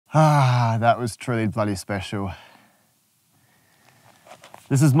Ah, that was truly bloody special.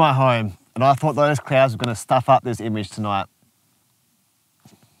 This is my home, and I thought those clouds were going to stuff up this image tonight.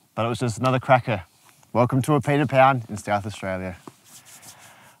 But it was just another cracker. Welcome to Wilpena Pound in South Australia.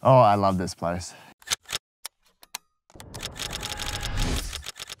 Oh, I love this place.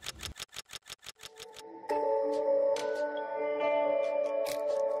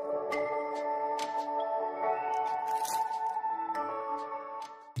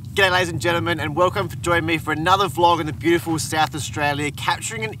 G'day ladies and gentlemen, and welcome for joining me for another vlog in the beautiful South Australia,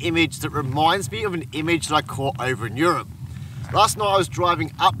 capturing an image that reminds me of an image that I caught over in Europe. Last night I was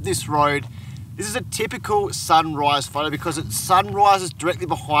driving up this road. This is a typical sunrise photo because it sunrises directly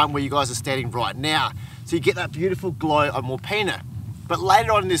behind where you guys are standing right now. So you get that beautiful glow on Wilpena. But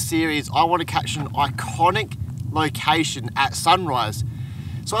later on in this series, I want to capture an iconic location at sunrise.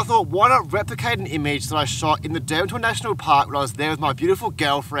 So I thought, why not replicate an image that I shot in the Wilpena National Park when I was there with my beautiful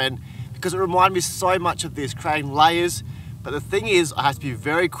girlfriend, because it reminded me so much of this, creating layers. But the thing is, I have to be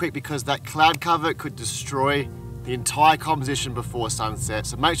very quick because that cloud cover could destroy the entire composition before sunset.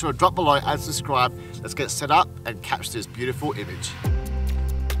 So make sure to drop below and subscribe. Let's get set up and capture this beautiful image.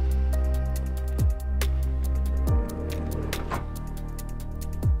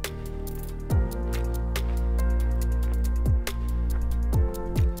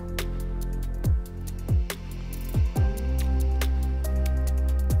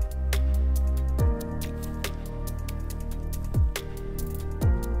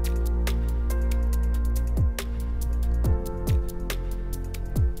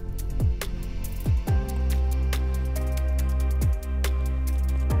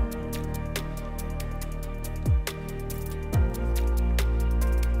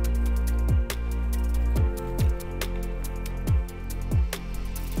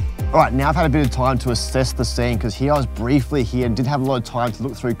 All right, now I've had a bit of time to assess the scene because here I was briefly here and did have a lot of time to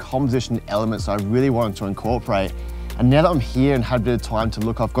look through composition elements I really wanted to incorporate. And now that I'm here and had a bit of time to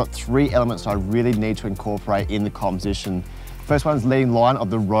look, I've got three elements I really need to incorporate in the composition. First one is leading line of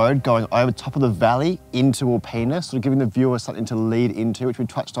the road going over top of the valley into Wilpena, sort of giving the viewer something to lead into, which we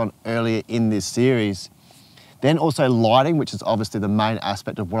touched on earlier in this series. Then also lighting, which is obviously the main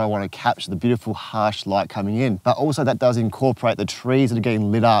aspect of what I want to capture, the beautiful harsh light coming in. But also that does incorporate the trees that are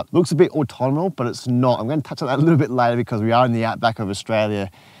getting lit up. Looks a bit autumnal, but it's not. I'm going to touch on that a little bit later because we are in the outback of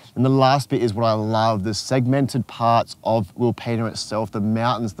Australia. And the last bit is what I love, the segmented parts of Wilpena itself, the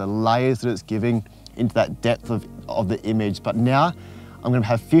mountains, the layers that it's giving into that depth of the image. But now I'm going to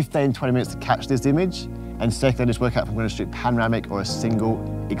have 15, 20 minutes to catch this image. And secondly, just work out if I'm going to shoot panoramic or a single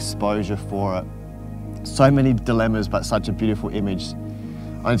exposure for it. So many dilemmas, but such a beautiful image.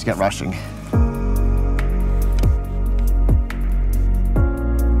 I need to get rushing.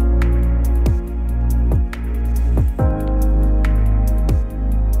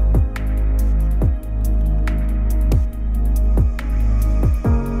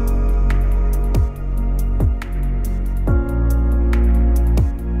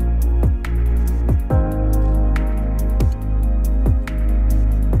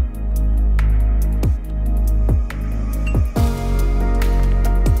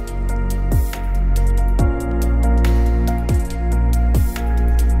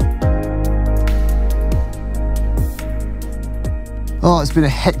 Oh, it's been a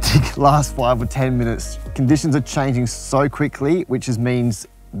hectic last 5 or 10 minutes. Conditions are changing so quickly, which means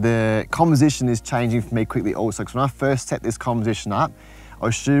the composition is changing for me quickly also. Because when I first set this composition up, I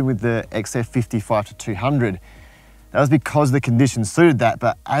was shooting with the XF55-200. That was because the conditions suited that,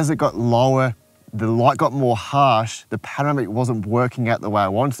 but as it got lower, the light got more harsh, the panoramic wasn't working out the way I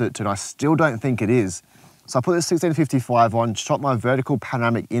wanted it to, and I still don't think it is. So I put the 1655 on, shot my vertical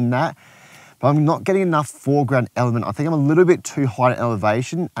panoramic in that, but I'm not getting enough foreground element. I think I'm a little bit too high in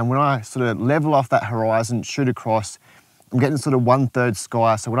elevation, and when I sort of level off that horizon, shoot across, I'm getting sort of 1/3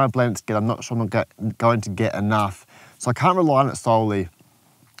 sky, so when I blend it together, I'm not sure I'm going to get enough. So I can't rely on it solely.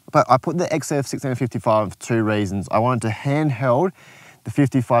 But I put the XF1655 for two reasons. I wanted to handheld the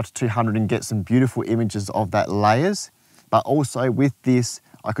 55-200 and get some beautiful images of that layers, but also with this,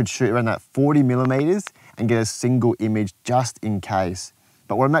 I could shoot around that 40mm and get a single image just in case.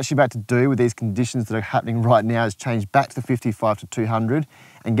 But what I'm actually about to do with these conditions that are happening right now is change back to the 55-200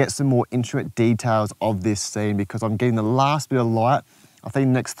 and get some more intricate details of this scene, because I'm getting the last bit of light. I think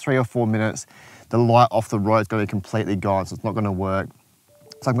the next 3 or 4 minutes, the light off the road is going to be completely gone, so it's not going to work.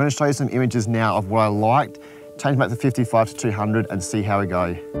 So I'm going to show you some images now of what I liked, change back to 55-200 and see how we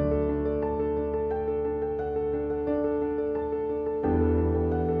go.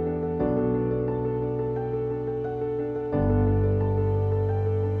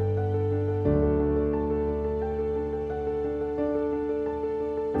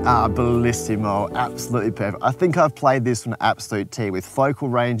 Bellissimo, absolutely perfect. I think I've played this from an absolute tee with focal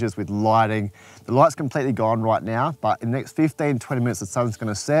ranges, with lighting. The light's completely gone right now, but in the next 15, 20 minutes, the sun's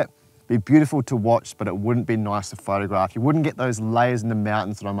gonna set. Be beautiful to watch, but it wouldn't be nice to photograph. You wouldn't get those layers in the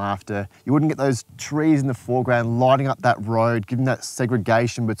mountains that I'm after. You wouldn't get those trees in the foreground lighting up that road, giving that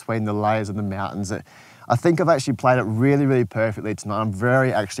segregation between the layers of the mountains. I think I've actually played it really, really perfectly tonight. I'm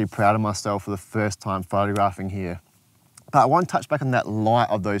very actually proud of myself for the first time photographing here. But I want to touch back on that light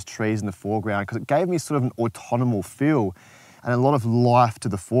of those trees in the foreground because it gave me sort of an autumnal feel and a lot of life to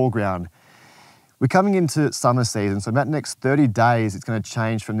the foreground. We're coming into summer season, so about the next 30 days, it's going to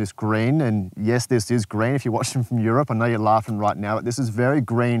change from this green, and yes, this is green if you're watching from Europe. I know you're laughing right now, but this is very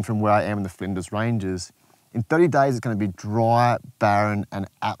green from where I am in the Flinders Ranges. In 30 days, it's going to be dry, barren, and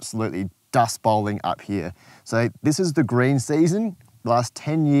absolutely dust bowling up here. So this is the green season. The last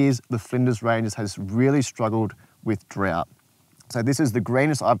 10 years, the Flinders Ranges has really struggled with drought. So this is the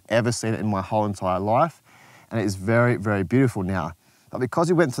greenest I've ever seen it in my whole entire life, and it is very, very beautiful now. But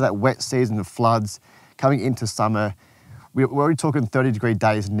because we went through that wet season of floods, coming into summer, we're already talking 30-degree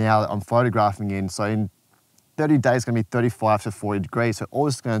days now that I'm photographing in. So in 30 days, it's going to be 35 to 40 degrees, so all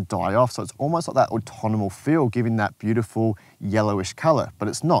this is going to die off. So it's almost like that autumnal feel, giving that beautiful yellowish colour. But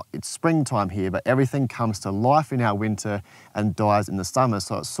it's not, it's springtime here, but everything comes to life in our winter and dies in the summer.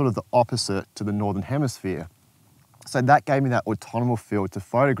 So it's sort of the opposite to the Northern Hemisphere. So that gave me that autumnal feel to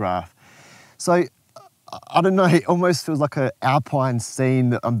photograph. So I don't know, it almost feels like an alpine scene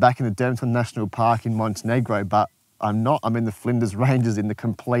that I'm back in the Dermton National Park in Montenegro, but I'm not. I'm in the Flinders Ranges in the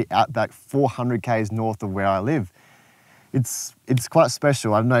complete outback, 400 k's north of where I live. It's quite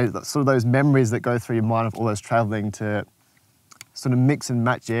special. I don't know, sort of those memories that go through your mind of all those traveling to sort of mix and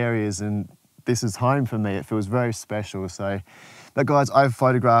match areas, and this is home for me. It feels very special. So, but guys, I've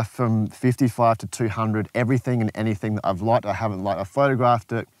photographed from 55 to 200, everything and anything that I've liked, I haven't liked. I've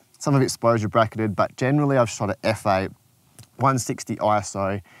photographed it, some of it exposure bracketed, but generally I've shot at f8, 160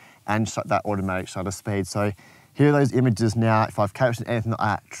 ISO, and shot that automatic shutter speed. So here are those images now. If I've captured anything that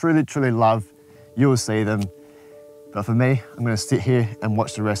I truly, truly love, you'll see them. But for me, I'm gonna sit here and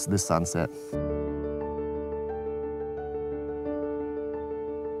watch the rest of this sunset.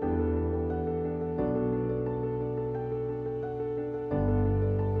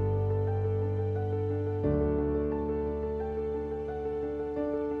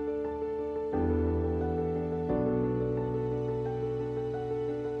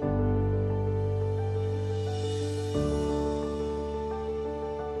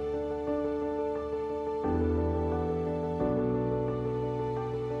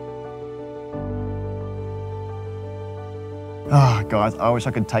 Oh, guys, I wish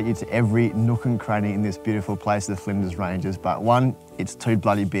I could take you to every nook and cranny in this beautiful place, the Flinders Ranges, but one, it's too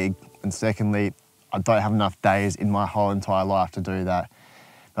bloody big, and secondly, I don't have enough days in my whole entire life to do that.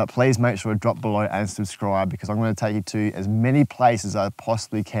 But please make sure to drop below and subscribe, because I'm going to take you to as many places as I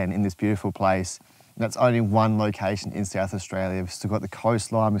possibly can in this beautiful place. And that's only one location in South Australia. We've still got the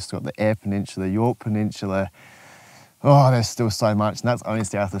coastline, we've still got the Eyre Peninsula, York Peninsula. Oh, there's still so much, and that's only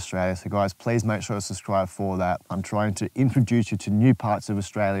South Australia. So guys, please make sure to subscribe for that. I'm trying to introduce you to new parts of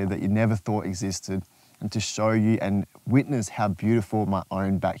Australia that you never thought existed, and to show you and witness how beautiful my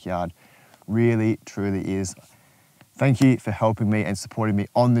own backyard really, truly is. Thank you for helping me and supporting me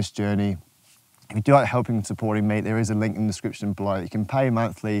on this journey. If you do like helping and supporting me, there is a link in the description below. You can pay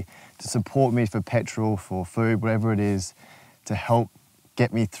monthly to support me for petrol, for food, whatever it is, to help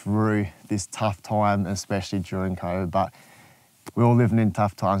get me through this tough time, especially during COVID. But we're all living in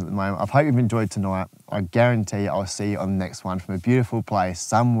tough times at the moment. I hope you've enjoyed tonight. I guarantee I'll see you on the next one from a beautiful place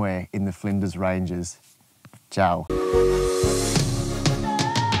somewhere in the Flinders Ranges. Ciao.